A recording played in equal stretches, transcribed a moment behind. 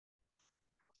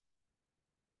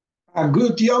A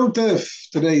good Yom Tov.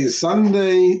 Today is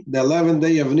Sunday, the 11th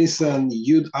day of Nisan,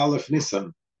 Yud Aleph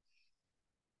Nisan.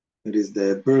 It is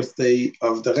the birthday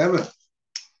of the Rebbe.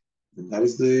 And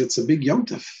it's a big Yom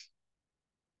Tov.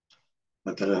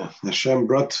 But Hashem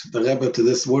brought the Rebbe to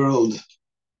this world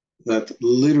that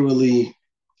literally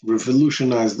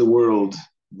revolutionized the world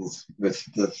with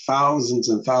the thousands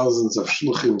and thousands of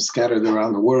shluchim scattered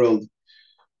around the world,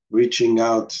 reaching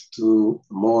out to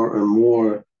more and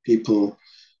more people,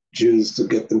 Jews, to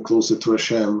get them closer to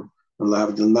Hashem, and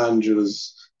have the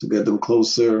non-Jews to get them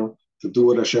closer, to do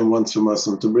what Hashem wants from us,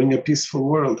 and to bring a peaceful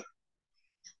world,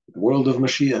 the world of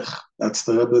Mashiach. That's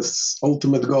the Rebbe's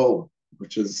ultimate goal,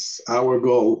 which is our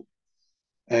goal.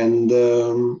 And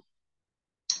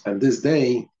this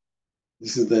day,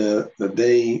 this is the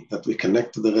day that we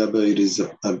connect to the Rebbe. It is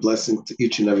a blessing to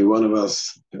each and every one of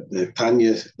us. The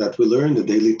Tanya that we learn, the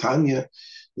daily Tanya,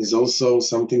 is also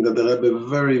something that the Rebbe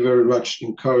very, very much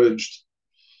encouraged.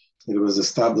 It was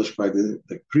established by the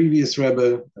previous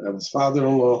Rebbe, the Rebbe's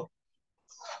father-in-law,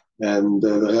 and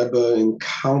the Rebbe in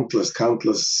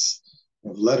countless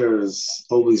of letters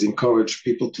always encouraged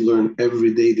people to learn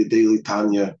every day the daily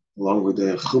Tanya, along with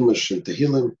the Chumash and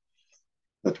Tehillim,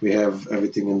 that we have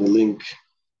everything in the link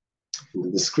in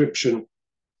the description.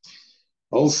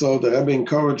 Also, the Rebbe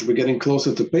encouraged, we're getting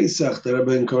closer to Pesach, the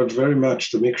Rebbe encouraged very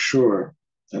much to make sure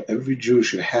that every Jew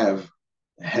should have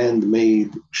a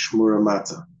handmade shmura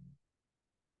matzah.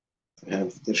 And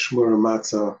the shmura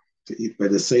matzah to eat by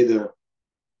the Seder.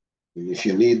 And if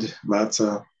you need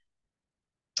matzah,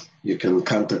 you can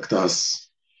contact us,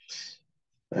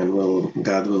 and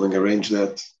God willing, arrange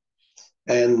that.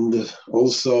 And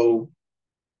also,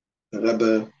 the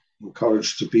Rebbe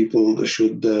encouraged the people they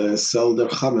should sell their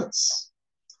Chametz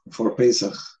for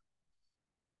Pesach,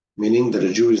 meaning that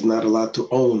a Jew is not allowed to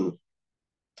own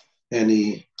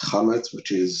any Chametz,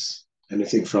 which is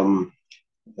anything from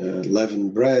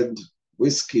leavened bread,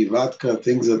 whiskey, vodka,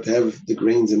 things that have the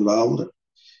grains involved.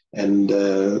 And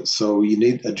so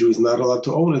a Jew is not allowed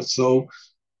to own it. So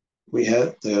we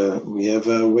have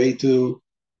a way to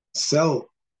sell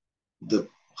the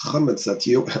Chametz that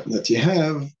you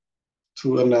have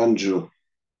to a non-Jew.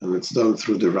 And it's done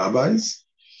through the rabbis.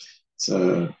 It's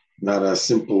not a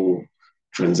simple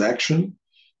transaction,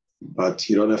 but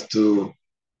you don't have to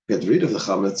get rid of the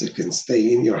chametz. It can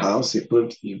stay in your house. You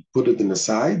put it in the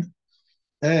side,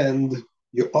 and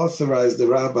you authorize the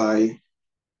rabbi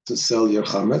to sell your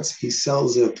chametz. He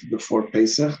sells it before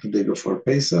Pesach, the day before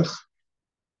Pesach,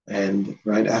 and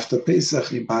right after Pesach,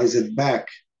 he buys it back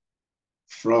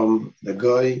from the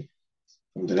guy,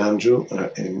 from the non-Jew,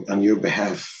 on your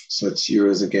behalf. So it's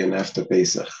yours again after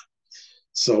Pesach.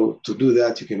 So to do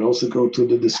that, you can also go to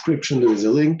the description. There is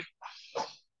a link.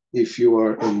 If you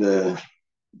are in the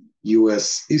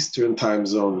US Eastern time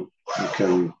zone, you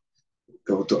can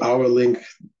go to our link,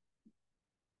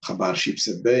 Chabad of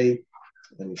Sheepshead Bay.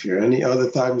 And if you're any other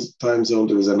time zone,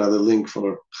 there is another link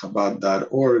for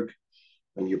Chabad.org,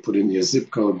 and you put in your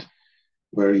zip code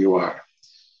where you are.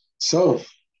 So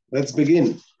let's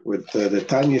begin with the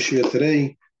Tanya Shir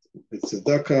today. It's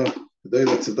Tzedakah,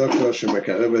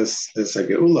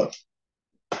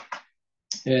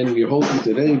 and we're holding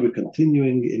today, we're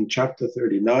continuing in chapter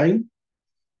 39,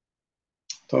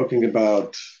 talking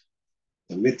about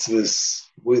the mitzvahs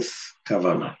with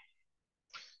kavanah.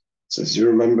 So as you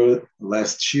remember,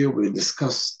 last year we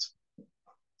discussed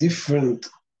different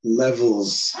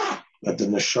levels that the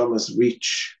neshamas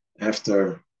reach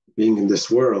after being in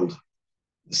this world.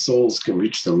 The souls can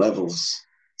reach the levels.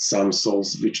 Some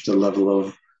souls reach the level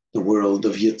of the world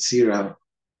of Yetzirah,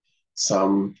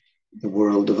 some the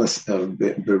world of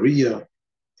Beria,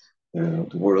 the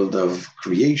world of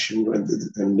creation,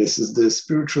 and this is the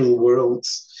spiritual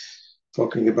worlds,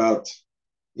 talking about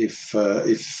if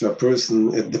a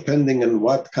person, depending on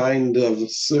what kind of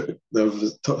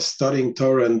studying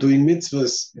Torah and doing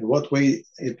mitzvahs, in what way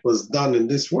it was done in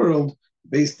this world,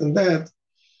 based on that,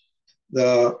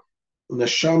 the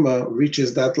neshama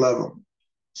reaches that level.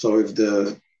 So if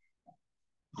the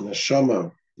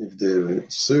neshama, if the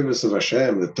service of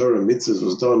Hashem, the Torah mitzvahs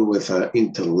was done with an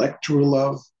intellectual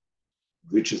love,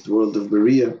 which is the world of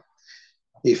Beria.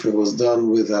 If it was done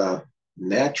with a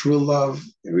natural love,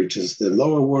 it reaches the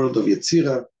lower world of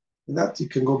Yetzirah. And that you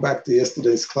can go back to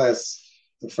yesterday's class,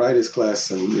 the Friday's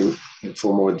class, and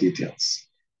for more details.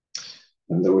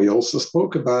 And then we also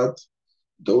spoke about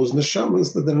those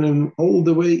neshamas that are all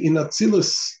the way in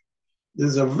Atzilus.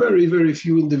 There's a very, very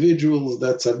few individuals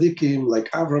that tzaddikim,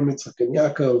 like Avram, Yitzchak, and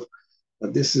Yaakov,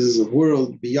 that this is a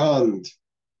world beyond.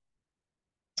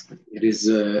 It is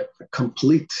a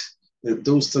complete,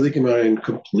 those tzaddikim are in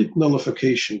complete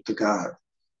nullification to God.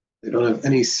 They don't have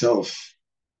any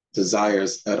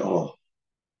self-desires at all.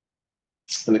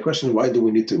 And the question, why do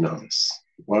we need to know this?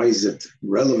 Why is it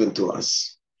relevant to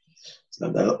us? So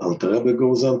the Alter Rebbe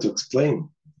goes on to explain,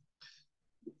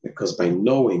 because by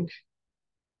knowing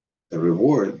the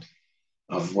reward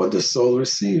of what the soul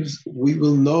receives, we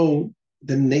will know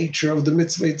the nature of the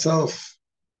mitzvah itself,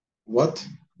 what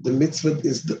the mitzvah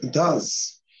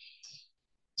does.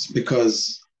 It's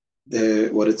because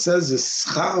what it says is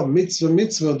schar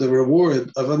mitzvah, the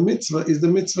reward of a mitzvah is the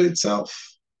mitzvah itself.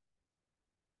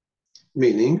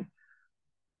 Meaning,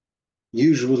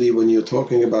 usually when you're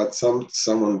talking about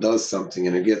someone does something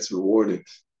and it gets rewarded,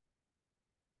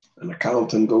 an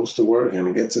accountant goes to work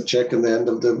and gets a check at the end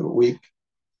of the week.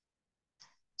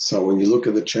 So when you look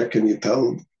at the check and you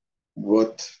tell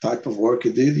what type of work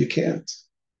he did, you can't,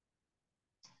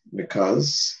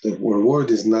 because the reward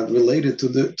is not related to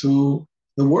the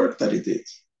work that he did.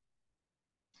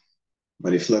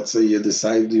 But if, let's say, you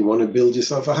decide you want to build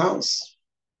yourself a house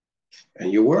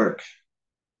and you work,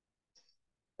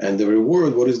 and the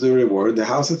reward, what is the reward? The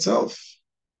house itself.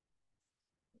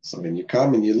 So when you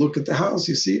come and you look at the house,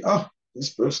 you see,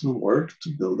 this person worked to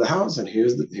build the house, and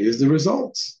here's the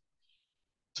results.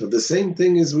 So the same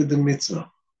thing is with the mitzvah.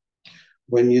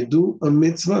 When you do a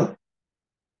mitzvah,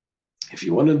 if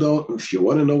you want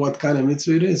to know what kind of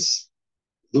mitzvah it is,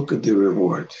 look at the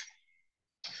reward.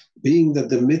 Being that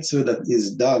the mitzvah that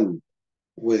is done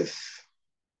with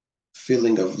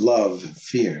feeling of love and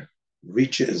fear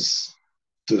reaches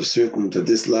to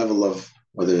this level of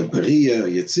whether bariya or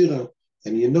yetzira,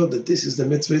 and you know that this is the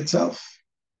mitzvah itself.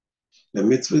 The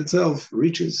mitzvah itself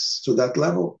reaches to that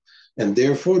level, and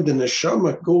therefore the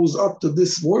neshama goes up to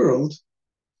this world,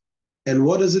 and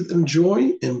what does it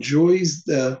enjoy? Enjoys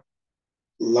the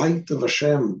light of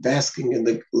Hashem, basking in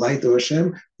the light of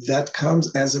Hashem, that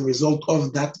comes as a result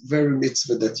of that very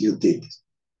mitzvah that you did.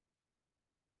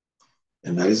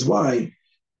 And that is why,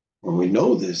 when we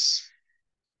know this,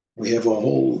 we have a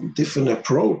whole different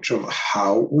approach of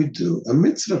how we do a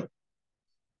mitzvah.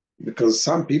 Because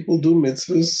some people do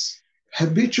mitzvahs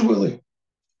habitually,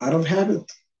 out of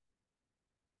habit.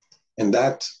 And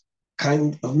that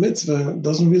kind of mitzvah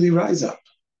doesn't really rise up,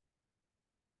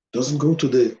 doesn't go to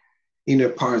the inner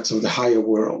parts of the higher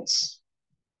worlds.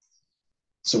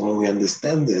 So when we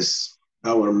understand this,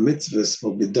 our mitzvahs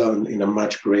will be done in a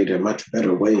much greater, much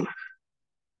better way.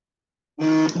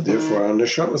 Therefore, our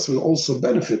neshamas will also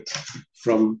benefit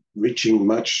from reaching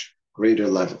much greater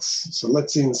levels. So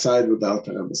let's see inside what the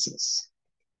Alter Rebbe says.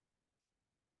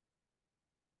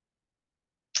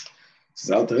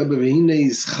 The Alter Rebbe, v'hinei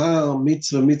yischar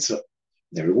mitzvah.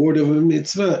 The reward of a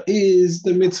mitzvah is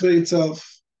the mitzvah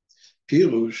itself.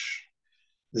 Pirush.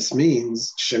 This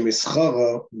means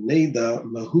shemischara neida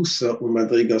mahusa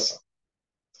umadrigasa.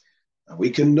 We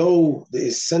can know the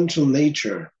essential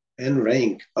nature and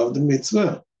rank of the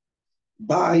mitzvah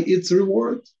by its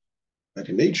reward, by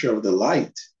the nature of the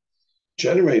light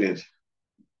generated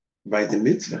by the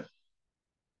mitzvah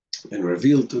and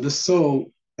revealed to the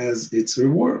soul as its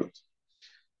reward.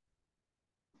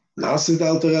 Now, says the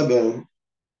Alter Rebbe,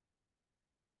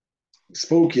 we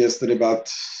spoke yesterday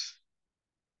about,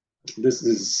 this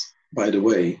is, by the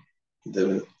way,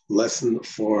 the lesson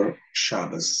for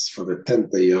Shabbos, for the 10th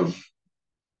day of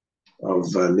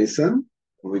Nisan.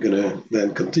 We're going to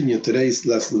then continue today's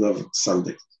lesson of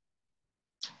Sunday,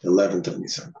 the 11th of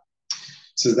Nisan.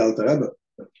 Says the Alter Rebbe,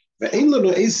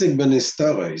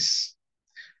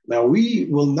 now we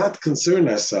will not concern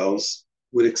ourselves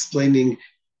with explaining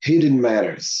hidden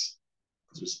matters.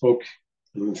 As we spoke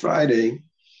on Friday,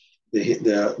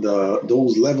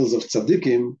 those levels of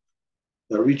tzaddikim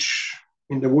that reach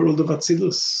in the world of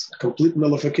Atzilus, complete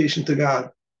nullification to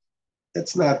God.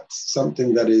 That's not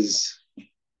something that is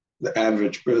the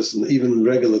average person, even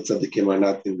regular tzaddikim are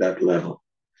not in that level.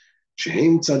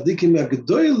 Meaning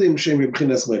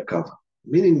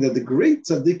that the great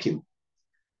tzaddikim,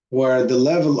 who are at the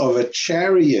level of a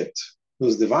chariot,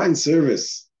 whose divine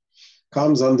service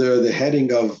comes under the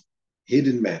heading of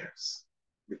hidden matters,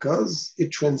 because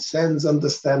it transcends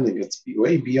understanding. It's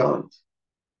way beyond.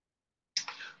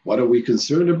 What are we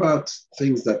concerned about?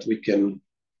 Things that we can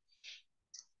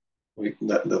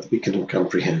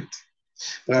comprehend.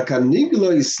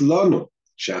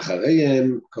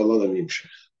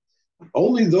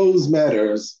 Only those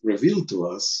matters revealed to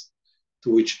us to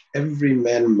which every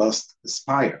man must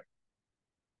aspire,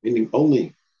 meaning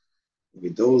only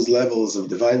with those levels of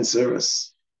divine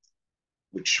service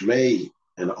which may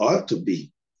and ought to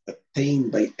be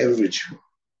attained by every Jew,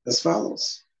 as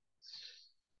follows.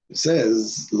 It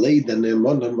says, Leida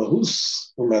ne'emona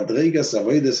mahus u'madregas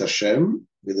avodas Hashem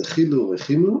v'dechilu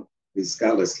v'chinu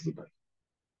v'izgales libay.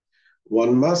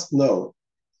 one must know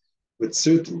with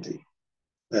certainty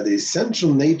that the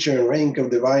essential nature and rank of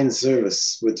divine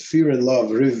service with fear and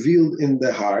love revealed in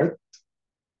the heart,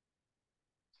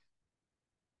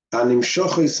 derived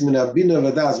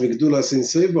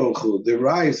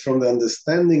from the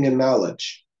understanding and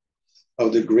knowledge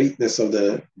of the greatness of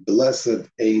the blessed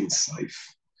Ein Sof.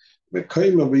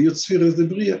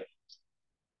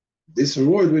 This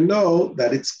reward, we know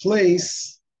that its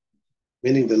place,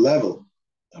 meaning the level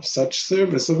of such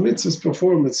service of mitzvahs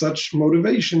performed with such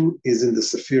motivation, is in the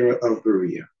Sephira of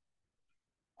Berea.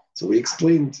 So we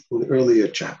explained in the earlier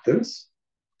chapters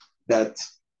that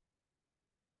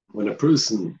when a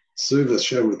person serves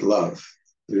Hashem with love,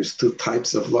 there's two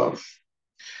types of love.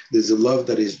 There's a love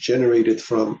that is generated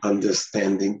from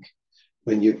understanding.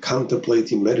 When you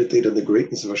contemplate, you meditate on the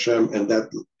greatness of Hashem, and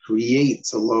that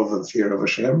creates a love and fear of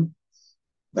Hashem.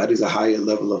 That is a higher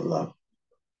level of love.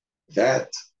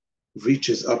 That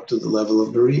reaches up to the level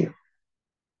of Berea.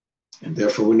 And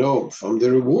therefore we know from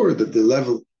the reward at the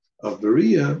level of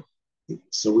Berea,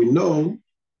 so we know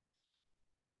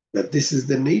that this is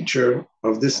the nature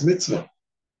of this mitzvah.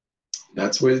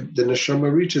 That's where the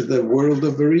neshama reaches, the world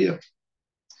of Berea.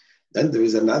 Then there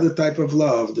is another type of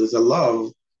love. There's a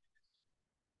love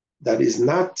that is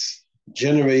not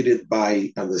generated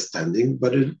by understanding,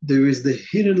 but there is the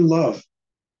hidden love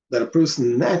that a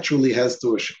person naturally has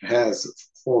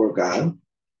for God.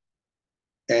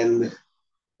 And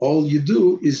all you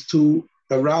do is to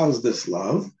arouse this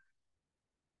love,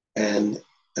 and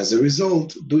as a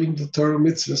result, doing the Torah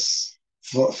mitzvahs,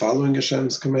 following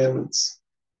Hashem's commandments.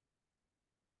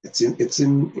 It's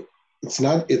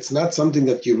not something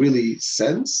that you really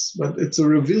sense, but it's a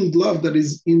revealed love that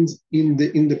is in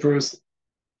the person.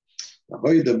 And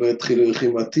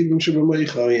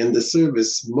the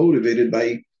service motivated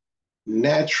by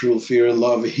natural fear and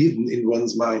love hidden in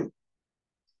one's mind.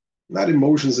 Not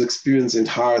emotions experienced in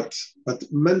heart, but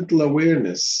mental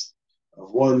awareness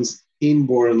of one's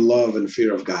inborn love and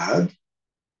fear of God,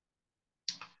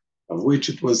 of which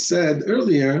it was said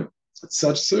earlier that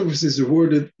such service is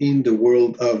rewarded in the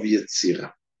world of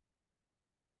Yetzirah.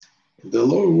 In the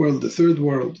lower world, the third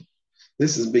world,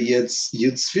 this is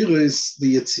Yetzirah, is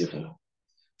the Yetzirah.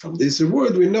 From this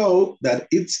reward, we know that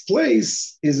its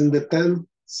place is in the 10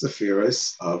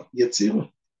 Sephiras of Yetzirah,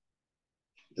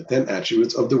 the 10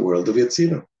 attributes of the world of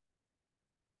Yetzirah.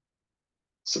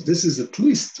 So this is, at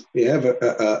least, we have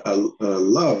a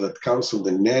love that comes from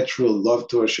the natural love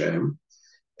to Hashem,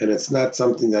 and it's not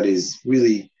something that is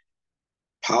really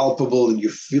palpable and you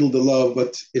feel the love,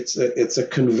 but it's a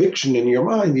conviction in your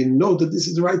mind. You know that this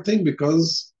is the right thing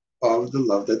because of the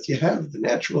love that you have, the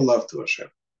natural love to Hashem.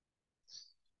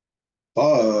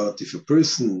 But if a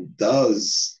person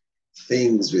does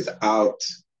things without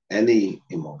any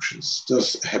emotions,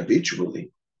 just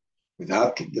habitually,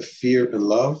 without the fear and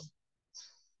love,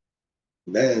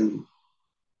 then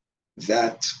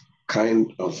that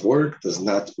kind of work does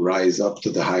not rise up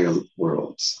to the higher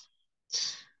worlds.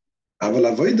 But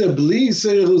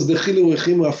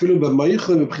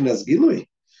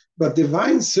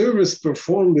divine service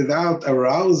performed without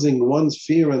arousing one's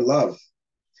fear and love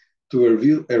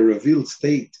to a revealed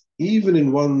state, even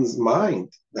in one's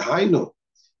mind, the Hainu,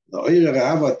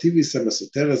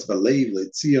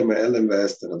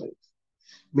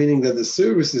 meaning that the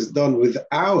service is done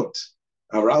without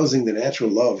arousing the natural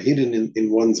love hidden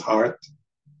in one's heart,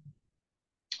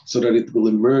 so that it will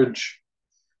emerge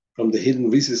from the hidden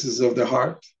recesses of the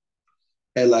heart,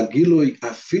 to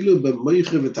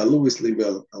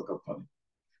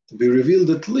be revealed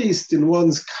at least in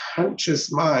one's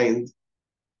conscious mind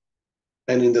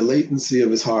and in the latency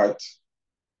of his heart,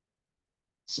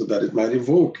 so that it might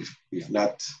evoke, if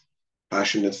not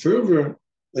passionate fervor,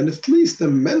 then at least a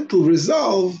mental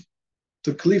resolve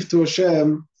to cleave to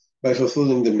Hashem by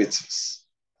fulfilling the mitzvahs.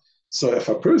 So if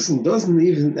a person doesn't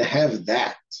even have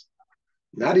that,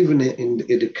 not even in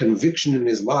a conviction in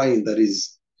his mind that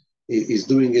is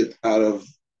doing it out of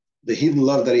the hidden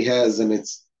love that he has, and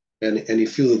he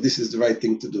feels that this is the right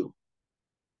thing to do.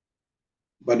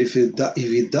 But if he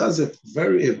does it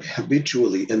very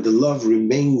habitually and the love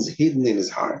remains hidden in his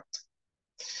heart,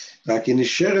 if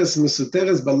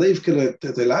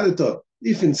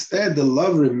instead the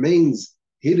love remains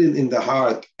hidden in the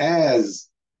heart as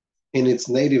in its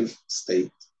native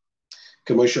state,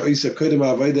 as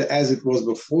it was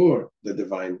before the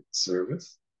divine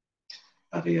service,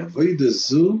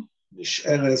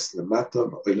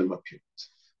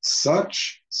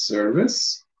 such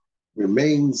service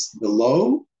remains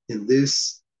below in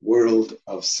this world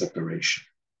of separation.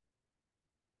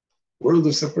 World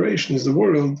of separation is the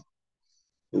world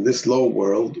in this low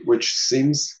world, which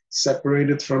seems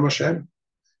separated from Hashem.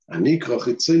 In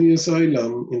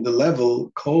the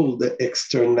level called the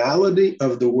externality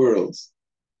of the world,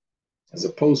 as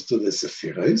opposed to the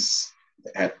sephiros,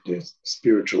 the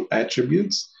spiritual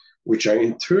attributes, which are the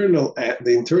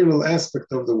internal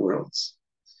aspect of the worlds.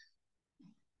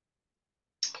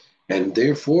 And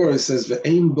therefore, it says, it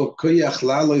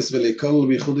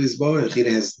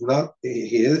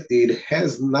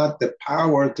has not the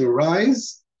power to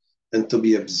rise and to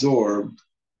be absorbed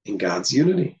in God's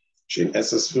unity.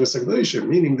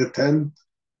 Meaning the 10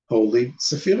 holy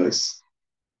sephiros.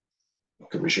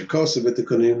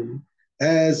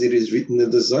 As it is written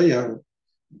in the Zohar,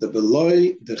 the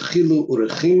beloy, the chilu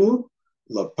urechimu,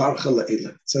 la parcha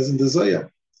la'ela. It says in the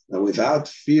Zohar, that without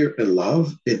fear and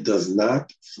love, it does not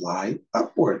fly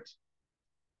upward.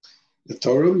 The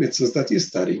Torah mitzvahs that you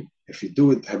study, if you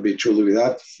do it habitually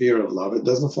without fear of love, it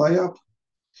doesn't fly up.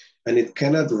 And it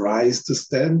cannot rise to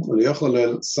stand. It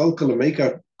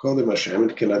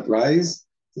cannot rise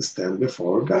to stand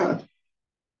before God.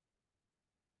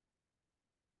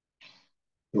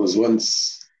 There was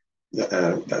once,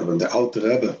 when the Alter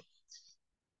Rebbe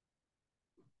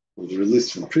was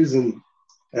released from prison,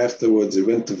 afterwards he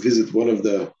went to visit one of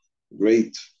the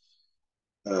great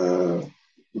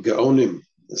Gaonim,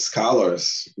 the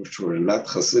scholars, which were not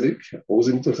Hasidic,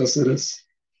 opposing to Hasidus,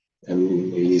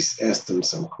 and he asked them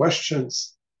some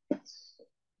questions.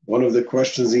 One of the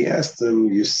questions he asked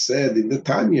him, you said in the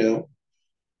Tanya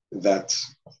that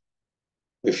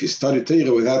if you study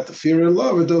Torah without the fear and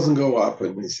love, it doesn't go up.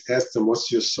 And he asked him,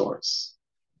 what's your source?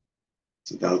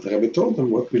 So the Alter Rebbe told him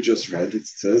what we just read. It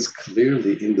says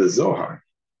clearly in the Zohar.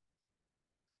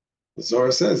 The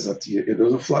Zohar says that it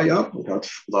doesn't fly up without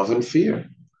love and fear.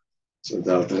 So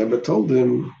the Alter Rebbe told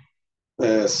him,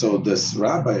 so this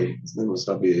rabbi, his name was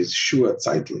Rabbi Shua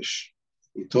Zeitlich,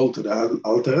 he told to the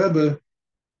Alter Rebbe,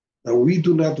 that we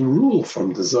do not rule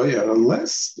from the Zohar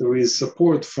unless there is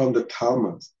support from the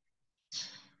Talmud.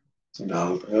 So the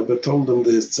Alter Rebbe told him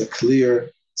there's a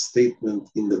clear statement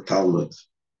in the Talmud,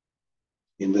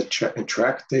 in the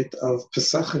tractate of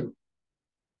Pesachim.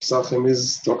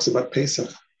 Pesachim talks about Pesach.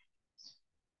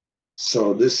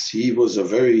 So he was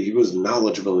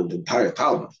knowledgeable in the entire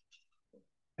Talmud.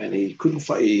 And he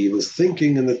was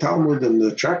thinking in the Talmud and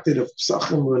the tractate of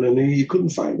Pesachim, and he couldn't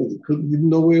find it. He didn't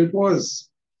know where it was.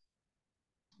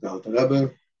 The Alter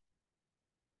Rebbe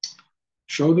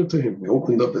showed it to him. He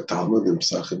opened up the Talmud in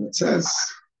Pesachim. It says,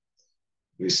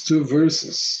 there's 2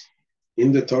 verses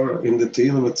in the Torah, in the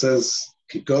Tehillim. It says,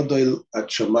 Ki godol at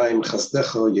shamayim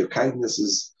chasdecha, your kindness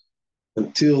is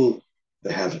until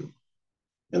the heaven.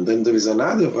 And then there is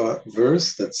another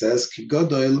verse that says, Ki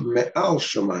godol me'al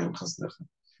shamayim chasdecha,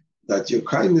 that your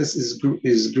kindness is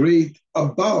great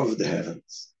above the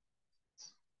heavens.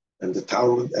 And the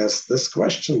Talmud asked this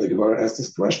question, the Gemara asked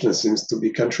this question, it seems to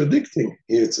be contradicting.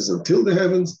 Here it says until the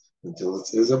heavens, until it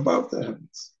says above the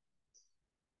heavens.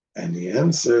 And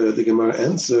the Gemara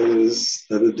answers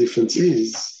that the difference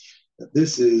is that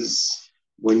this is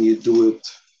when you do it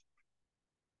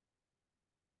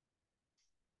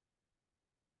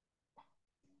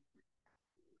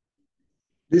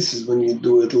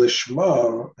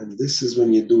lishma, and this is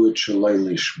when you do it shalai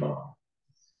lishma.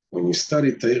 When you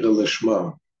study Torah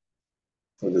lishma,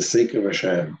 for the sake of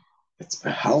Hashem, it's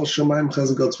behal shamayim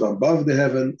chazgal, it's above the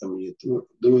heaven, and when you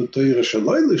do Torah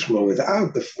shalai lishma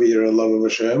without the fear and love of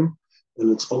Hashem, then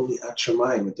it's only at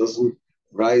shamayim, it doesn't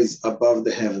rise above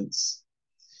the heavens.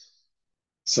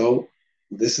 So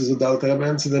this is what Alter Rebbe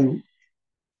answered them,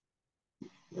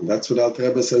 and that's what Alter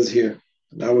Rebbe says here.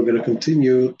 Now we're going to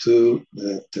continue to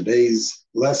today's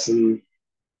lesson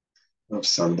of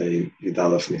Sunday, Yud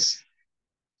Aleph Nisan.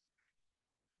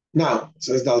 Now,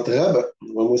 says the Alter Rebbe,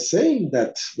 when we're saying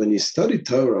that when you study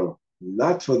Torah,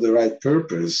 not for the right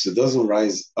purpose, it doesn't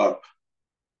rise up.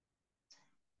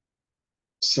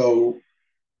 So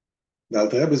the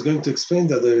Alter Rebbe is going to explain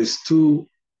that there is 2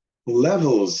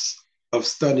 levels of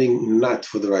studying not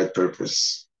for the right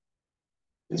purpose.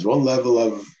 There's one level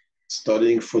of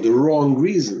studying for the wrong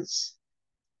reasons.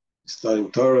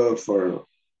 Studying Torah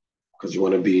because you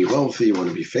want to be wealthy, you want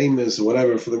to be famous, or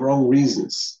whatever, for the wrong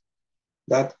reasons.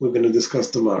 That we're going to discuss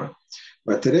tomorrow.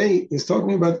 But today he's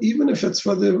talking about even if it's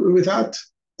without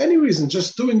any reason,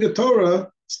 just doing the Torah,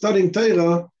 studying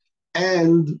Torah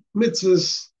and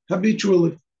mitzvahs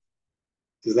habitually.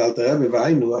 This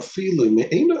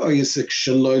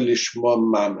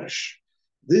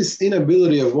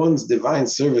inability of one's divine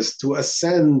service to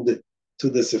ascend to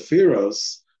the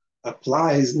Sephiros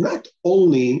applies not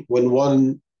only when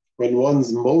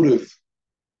one's motive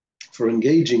for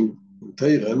engaging in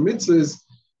Torah and mitzvahs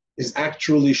is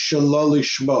actually shalol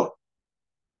lishma,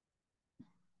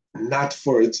 not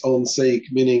for its own sake,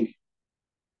 meaning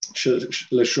for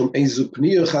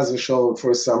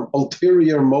some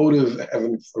ulterior motive,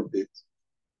 heaven forbid.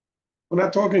 We're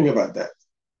not talking about that.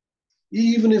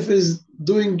 Even if it's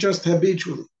doing just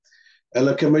habitually.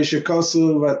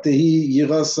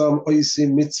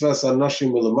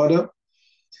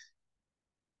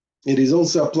 It is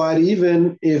also applied even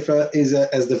if,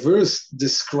 as the verse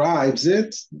describes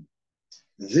it,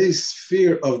 this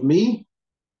fear of me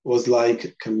was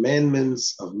like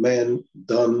commandments of men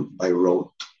done by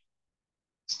rote.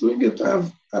 It's doing it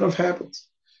out of habit.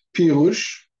 Pirush,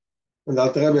 and the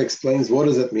Alter Rebbe explains, what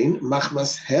does that mean?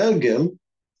 Machmas hergel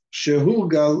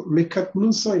shehurgal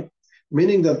mikatnusai,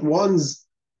 meaning that one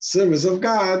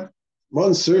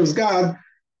serves God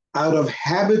out of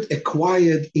habit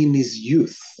acquired in his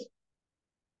youth.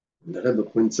 And the Rebbe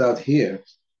points out here,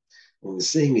 when we're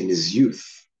saying in his youth,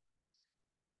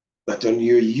 that when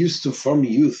you're used to from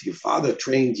youth, your father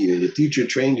trained you, your teacher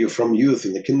trained you from youth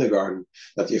in the kindergarten,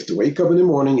 that you have to wake up in the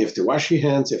morning, you have to wash your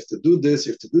hands, you have to do this,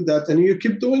 you have to do that, and you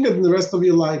keep doing it in the rest of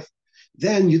your life.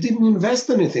 Then you didn't invest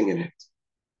anything in it.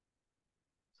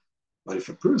 But if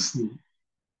a person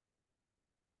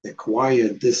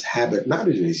acquired this habit, not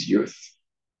in his youth,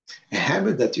 a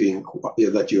habit that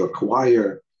you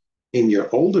acquire in your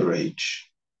older age,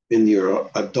 in your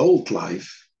adult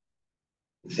life,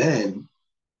 then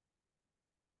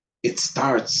it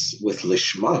starts with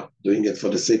lishma, doing it for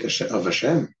the sake of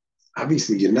Hashem.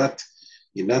 Obviously, you're not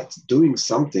doing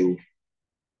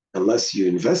unless you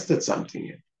invested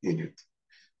something in it.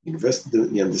 You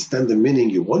understand the meaning,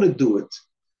 you want to do it.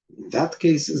 In that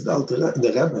case, as the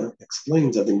Rebbe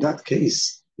explains that in that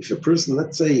case, if a person,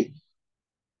 let's say,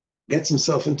 gets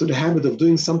himself into the habit of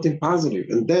doing something positive,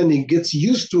 and then he gets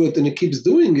used to it and he keeps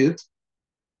doing it,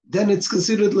 then it's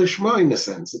considered lishma in a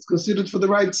sense. It's considered for the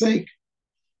right sake,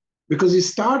 because he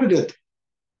started it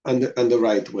on the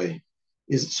right way.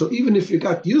 So even if you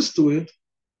got used to it,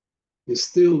 you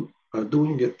still are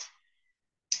doing it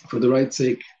for the right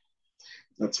sake.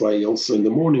 That's why also in the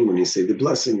morning when you say the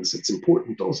blessings, it's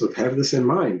important also to have this in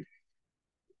mind.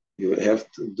 You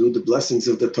have to do the blessings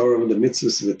of the Torah and the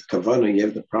mitzvahs with kavanah. You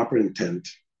have the proper intent.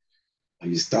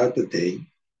 And you start the day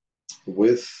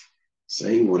with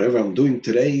saying, whatever I'm doing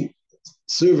today,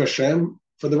 serve Hashem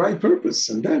for the right purpose.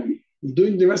 And then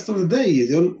doing the rest of the day,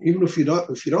 even if you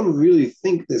don't really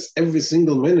think this every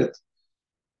single minute,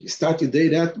 you start your day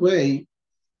that way,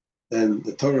 then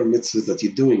the Torah mitzvahs that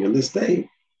you're doing on this day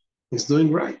is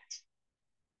doing right.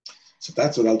 So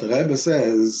that's what Alter Rebbe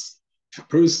says. If a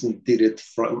person did it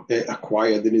from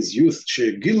acquired in his youth,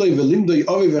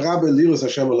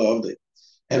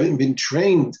 having been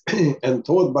trained and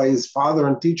taught by his father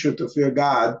and teacher to fear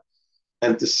God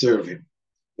and to serve him.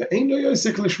 But he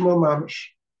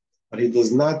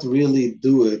does not really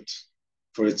do it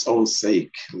for its own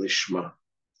sake, lishma.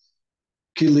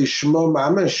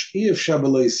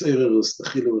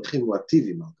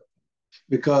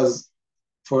 Because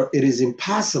for it is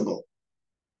impossible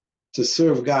to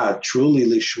serve God truly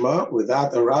lishma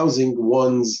without arousing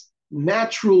one's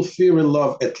natural fear and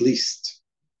love at least.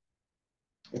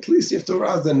 At least you have to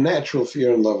arouse the natural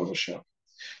fear and love of Hashem.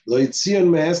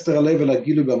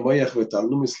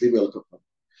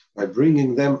 By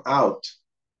bringing them out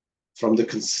from the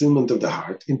concealment of the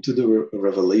heart into the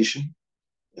revelation,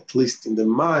 at least in the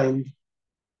mind,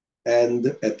 and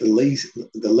at the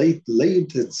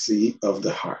latency of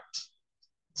the heart.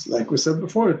 It's like we said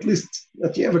before, at least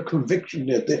that you have a conviction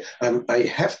that I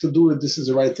have to do it, this is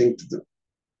the right thing to do.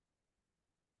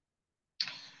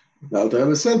 Now, the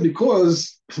Rebbe said,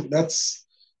 because that's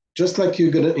just like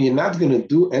you're not gonna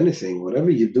do anything, whatever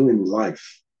you do in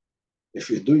life, if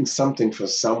you're doing something for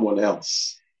someone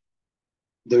else,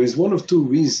 there is one of two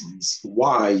reasons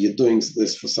why you're doing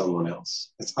this for someone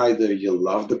else. It's either you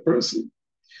love the person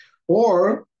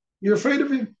or you're afraid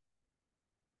of him.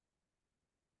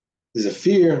 There's a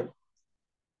fear,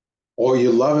 or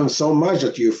you love him so much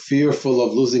that you're fearful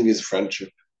of losing his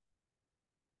friendship.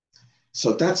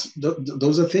 So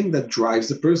those are things that drives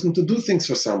the person to do things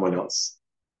for someone else.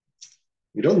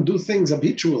 You don't do things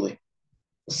habitually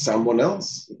for someone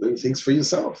else. You're doing things for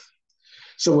yourself.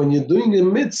 So when you're doing the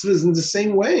mitzvahs in the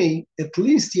same way, at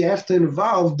least you have to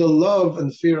involve the love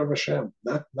and fear of Hashem,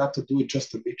 not to do it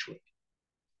just habitually.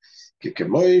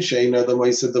 Because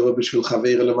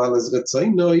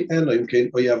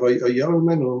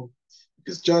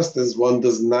just as one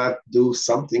does not do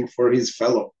something for his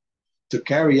fellow to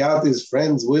carry out his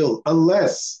friend's will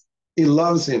unless he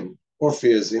loves him or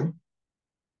fears him,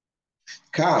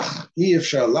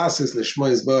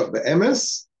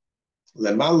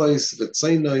 Lemalois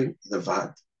v'tzainoi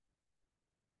levad.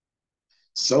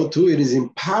 So too, it is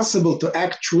impossible to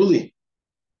act truly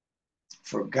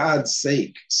for God's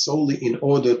sake, solely in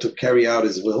order to carry out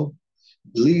His will.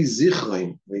 You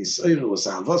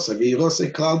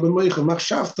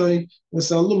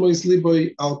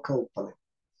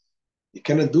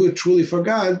cannot do it truly for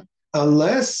God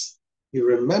unless he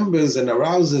remembers and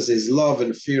arouses his love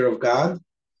and fear of God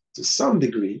to some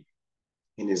degree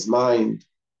in his mind,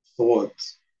 thought,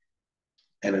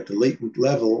 and at the latent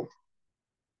level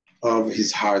of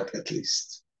his heart at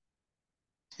least.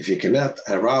 If he cannot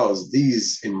arouse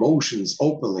these emotions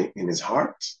openly in his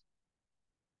heart,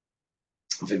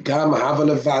 and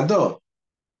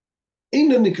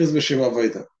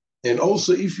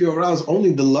also if you arouse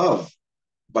only the love,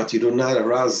 but you do not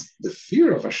arouse the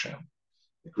fear of Hashem,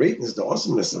 the greatness, the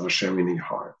awesomeness of Hashem in your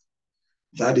heart,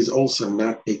 that is also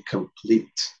not a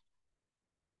complete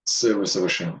service of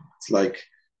Hashem. It's like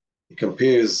he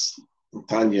compares in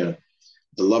Tanya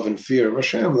the love and fear of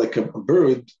Hashem like a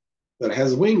bird that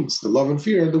has wings. The love and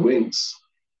fear are the wings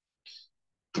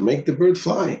to make the bird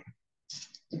fly.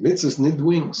 The mitzvahs need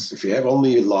wings. If you have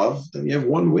only love, then you have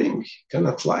one wing. You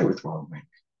cannot fly with one wing.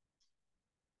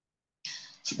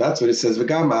 So that's what it says.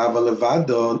 Furthermore,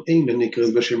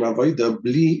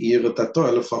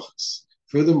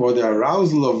 the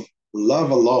arousal of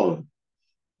love alone,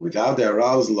 without the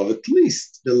arousal of at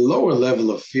least the lower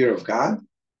level of fear of God,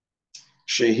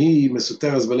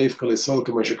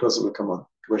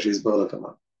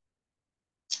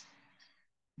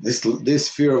 this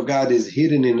fear of God is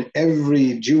hidden in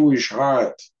every Jewish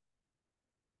heart.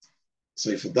 So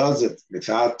if it does it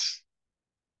without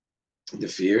the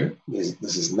fear,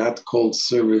 this is not called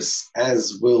service,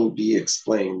 as will be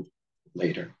explained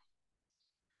later.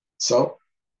 So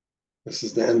this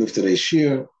is the end of today's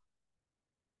shir.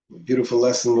 A beautiful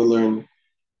lesson we learn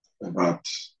about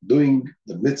doing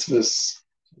the mitzvahs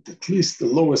at least the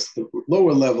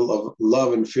lower level of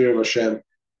love and fear of Hashem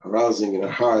arousing in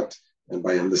our heart, and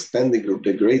by understanding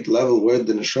the great level where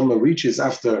the neshama reaches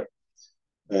after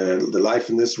the life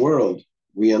in this world,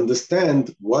 we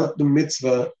understand what the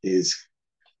mitzvah is.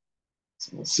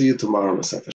 So we'll see you tomorrow, Masat